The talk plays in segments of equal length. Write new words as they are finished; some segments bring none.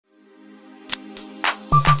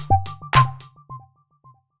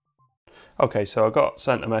Okay, so I got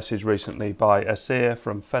sent a message recently by Asir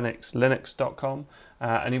from FenixLinux.com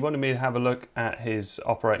and he wanted me to have a look at his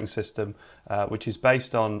operating system, which is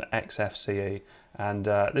based on XFCE. And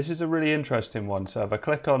this is a really interesting one. So if I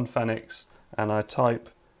click on Fenix and I type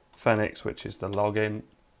Fenix, which is the login,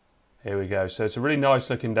 here we go. So it's a really nice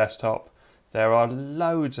looking desktop. There are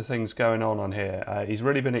loads of things going on here. He's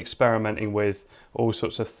really been experimenting with all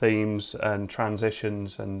sorts of themes and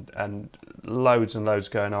transitions and loads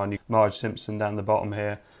going on. Marge Simpson down the bottom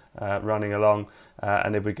here running along,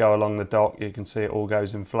 and if we go along the dock you can see it all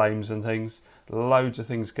goes in flames and things. Loads of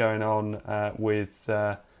things going on with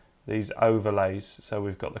these overlays. So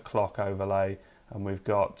we've got the clock overlay and we've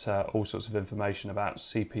got all sorts of information about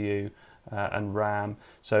CPU and RAM.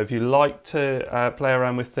 So if you like to play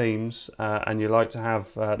around with themes and you like to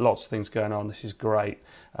have lots of things going on, this is great.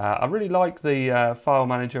 I really like the file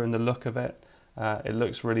manager and the look of it. It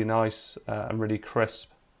looks really nice and really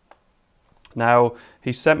crisp. Now,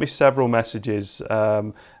 he sent me several messages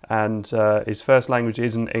and his first language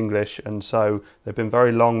isn't English, and so they've been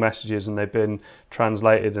very long messages and they've been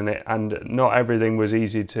translated and not everything was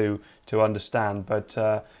easy to understand, but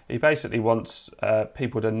he basically wants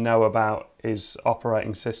people to know about his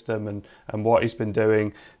operating system and what he's been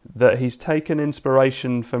doing, that he's taken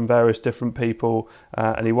inspiration from various different people,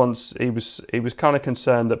 and he was kind of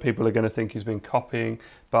concerned that people are going to think he's been copying,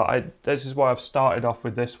 but this is why I've started off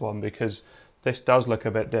with this one, because this does look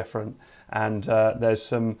a bit different, and there's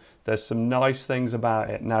some nice things about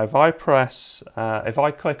it. Now if I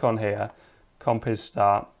click on here, comp is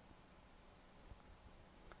start,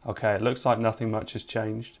 okay, it looks like nothing much has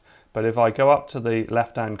changed, but if I go up to the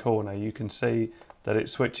left hand corner you can see that it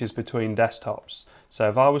switches between desktops. So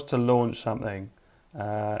if I was to launch something,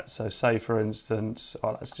 so say for instance,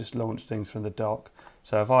 let's just launch things from the dock.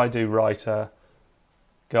 So if I do writer,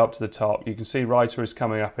 go up to the top, you can see writer is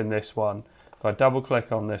coming up in this one. If I double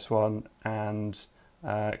click on this one and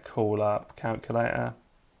call up calculator,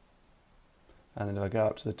 and then if I go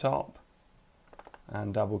up to the top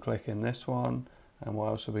and double click in this one, and what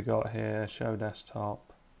else have we got here? Show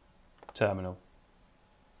desktop, terminal.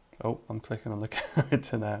 Oh, I'm clicking on the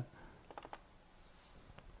character now.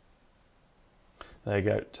 There you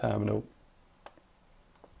go, terminal.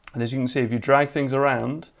 And as you can see, if you drag things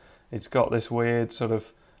around, it's got this weird sort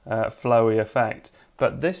of flowy effect.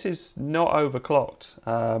 But this is not overclocked,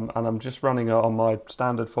 and I'm just running it on my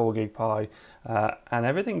standard 4 gig Pi, and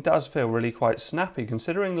everything does feel really quite snappy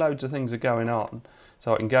considering loads of things are going on.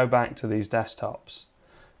 So I can go back to these desktops.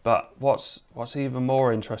 But what's even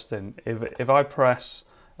more interesting, if I press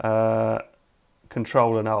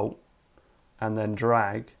Control and Alt and then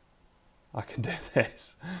drag, I can do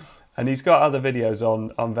this. And he's got other videos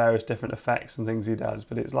on various different effects and things he does,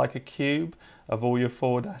 but it's like a cube of all your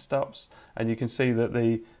 4 desktops, and you can see that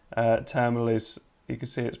the terminal is, you can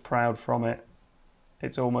see it's proud from it.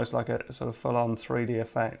 It's almost like a sort of full-on 3D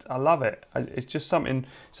effect. I love it. It's just something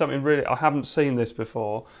really, I haven't seen this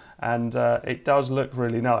before, and it does look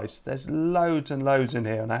really nice. There's loads and loads in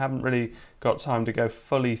here, and I haven't really got time to go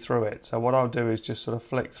fully through it. So what I'll do is just sort of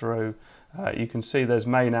flick through. You can see there's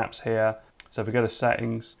main apps here. So if we go to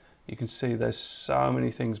settings, you can see there's so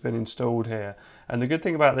many things been installed here. And the good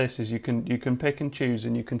thing about this is you can pick and choose,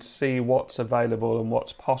 and you can see what's available and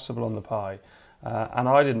what's possible on the Pi. And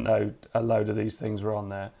I didn't know a load of these things were on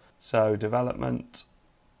there. So development,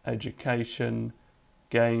 education,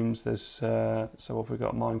 games, there's so what we've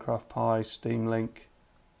got, Minecraft Pi, Steam Link,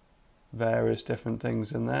 various different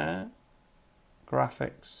things in there.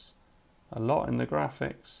 Graphics, a lot in the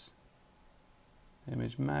graphics.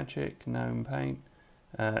 Image Magic, GNOME Paint.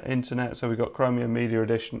 Internet, so we've got Chromium Media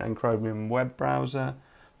Edition and Chromium Web Browser.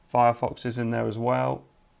 Firefox is in there as well.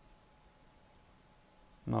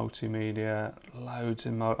 Multimedia, loads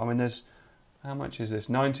in I mean, there's, how much is this?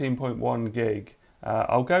 19.1 gig.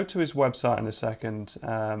 I'll go to his website in a second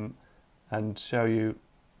and show you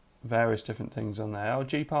various different things on there. Oh,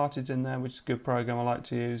 Gparty's in there, which is a good program I like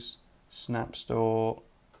to use. Snap Store.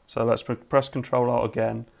 So let's press Control Alt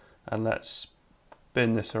again, and let's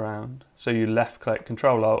spin this around. So you left click,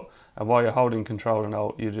 Control Alt, and while you're holding Control and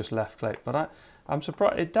Alt, you just left click. But I'm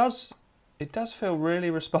surprised, it does feel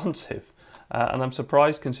really responsive. And I'm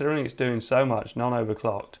surprised, considering it's doing so much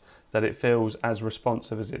non-overclocked, that it feels as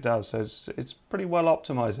responsive as it does. So it's pretty well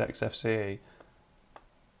optimized XFCE.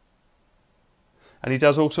 And he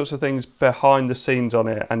does all sorts of things behind the scenes on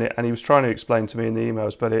it, and he was trying to explain to me in the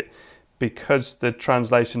emails, but because the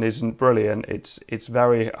translation isn't brilliant, it's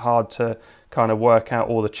very hard to kind of work out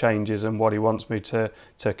all the changes and what he wants me to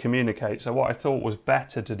communicate. So what I thought was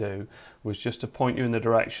better to do was just to point you in the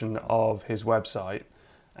direction of his website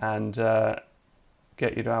and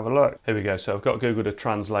get you to have a look. Here we go. So I've got Google to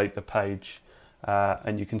translate the page,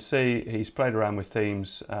 and you can see he's played around with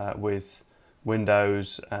themes with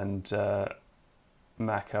Windows and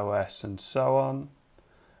Mac OS and so on.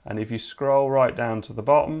 And if you scroll right down to the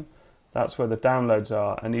bottom, that's where the downloads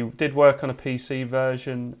are. And he did work on a PC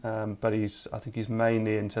version, but I think he's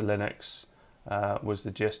mainly into Linux, was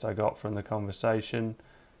the gist I got from the conversation.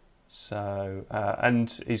 So, and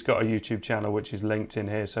he's got a YouTube channel which is linked in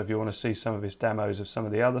here, so if you want to see some of his demos of some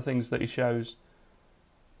of the other things that he shows,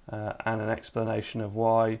 and an explanation of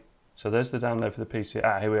why. So there's the download for the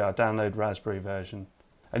PC. Here we are, download Raspberry version.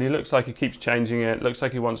 And he looks like he keeps changing it. Looks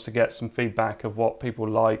like he wants to get some feedback of what people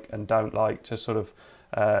like and don't like to sort of,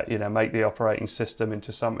 make the operating system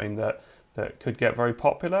into something that could get very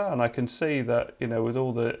popular. And I can see that, with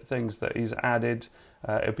all the things that he's added,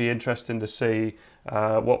 it'd be interesting to see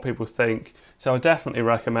what people think. So I definitely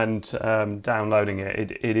recommend downloading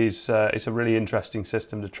it. It's a really interesting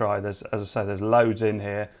system to try. As I say, there's loads in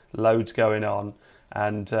here, loads going on,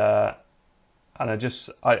 and I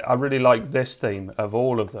really like this theme of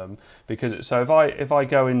all of them, because so if I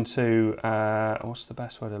go into what's the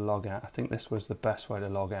best way to log out? I think this was the best way to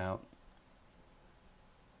log out.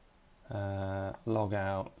 Log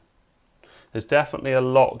out. There's definitely a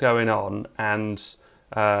lot going on, and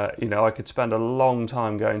I could spend a long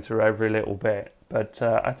time going through every little bit, but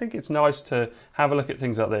I think it's nice to have a look at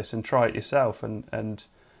things like this and try it yourself. And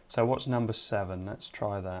so what's number 7? Let's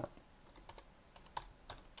try that.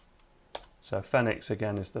 So Fenix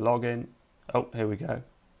again is the login. Oh, here we go.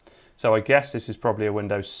 So I guess this is probably a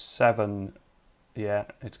Windows 7. Yeah,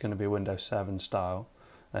 it's going to be Windows 7 style.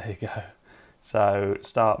 There you go. So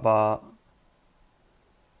start bar,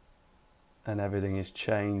 and everything is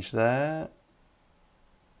changed there.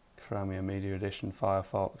 Chromium Media Edition,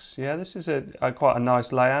 Firefox. Yeah, this is quite a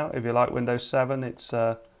nice layout. If you like Windows 7, it's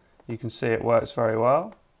you can see it works very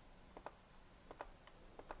well.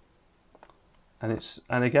 And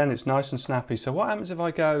again, it's nice and snappy. So what happens if I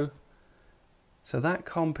go? So that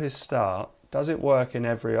comp is start. Does it work in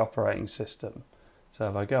every operating system? So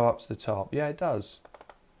if I go up to the top, yeah, it does.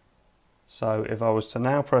 So if I was to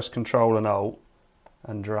now press Control and Alt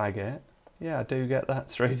and drag it, yeah, I do get that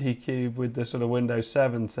 3D cube with the sort of Windows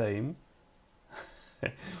 7 theme.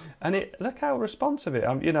 And look how responsive it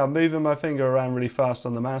is. I'm moving my finger around really fast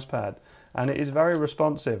on the mouse pad, and it is very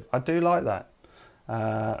responsive. I do like that.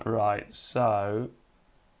 Right, so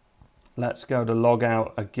let's go to log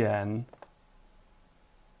out again.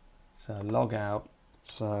 So log out.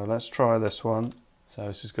 So let's try this one. So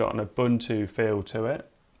this has got an Ubuntu feel to it.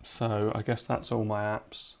 So I guess that's all my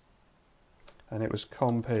apps. And it was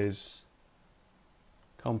comp is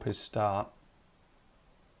start.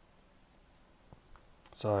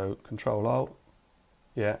 So Control Alt.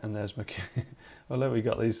 Yeah, and there's my well, look, we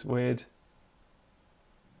got these weird.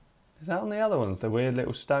 Is that on the other ones? The weird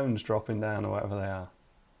little stones dropping down or whatever they are.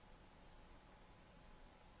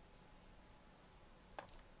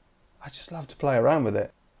 I just love to play around with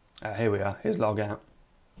it. Here we are. Here's log out.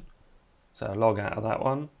 So log out of that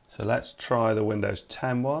one. So let's try the Windows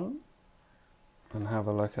 10 one and have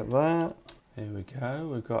a look at that. Here we go.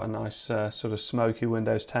 We've got a nice sort of smoky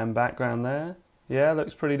Windows 10 background there. Yeah,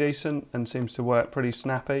 looks pretty decent and seems to work pretty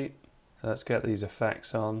snappy. So let's get these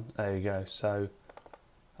effects on. There you go. So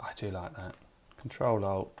I do like that. Control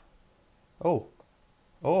Alt.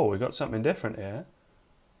 Oh, we've got something different here.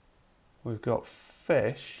 We've got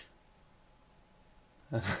fish.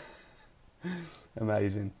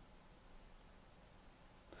 Amazing.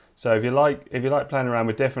 So if you like playing around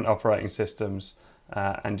with different operating systems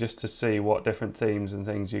and just to see what different themes and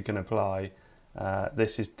things you can apply,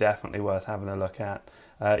 this is definitely worth having a look at.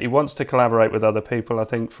 He wants to collaborate with other people, I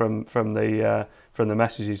think, from the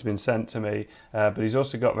message he's been sent to me. But he's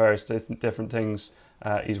also got various different things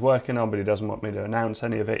he's working on, but he doesn't want me to announce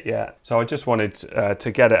any of it yet. So I just wanted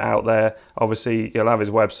to get it out there. Obviously, you'll have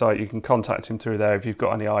his website. You can contact him through there if you've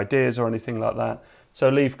got any ideas or anything like that. So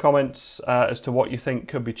leave comments as to what you think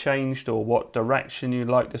could be changed or what direction you'd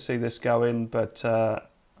like to see this go in. But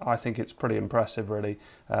I think it's pretty impressive, really.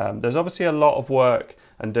 There's obviously a lot of work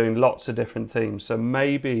and doing lots of different themes. So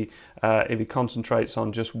maybe if he concentrates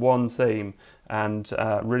on just one theme and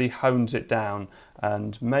really hones it down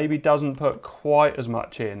and maybe doesn't put quite as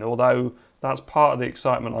much in, although that's part of the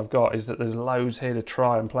excitement I've got, is that there's loads here to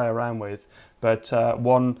try and play around with. But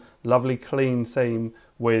one lovely clean theme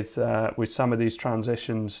with some of these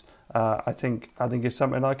transitions, I think is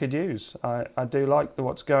something I could use. I do like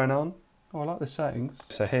what's going on. Oh, I like the settings.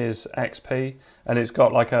 So here's XP, and it's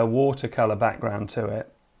got like a watercolor background to it.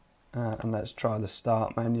 And let's try the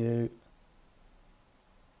start menu.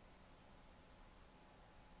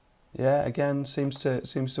 Yeah, again, seems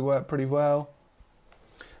to work pretty well.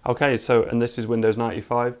 Okay, so, and this is Windows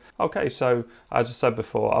 95. Okay, so as I said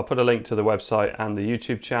before, I'll put a link to the website and the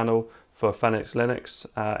YouTube channel for Fenix Linux.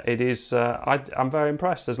 I'm very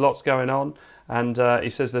impressed. There's lots going on, and he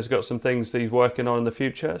says there's got some things that he's working on in the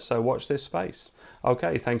future, so watch this space.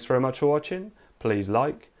 Okay, thanks very much for watching. Please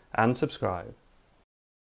like and subscribe.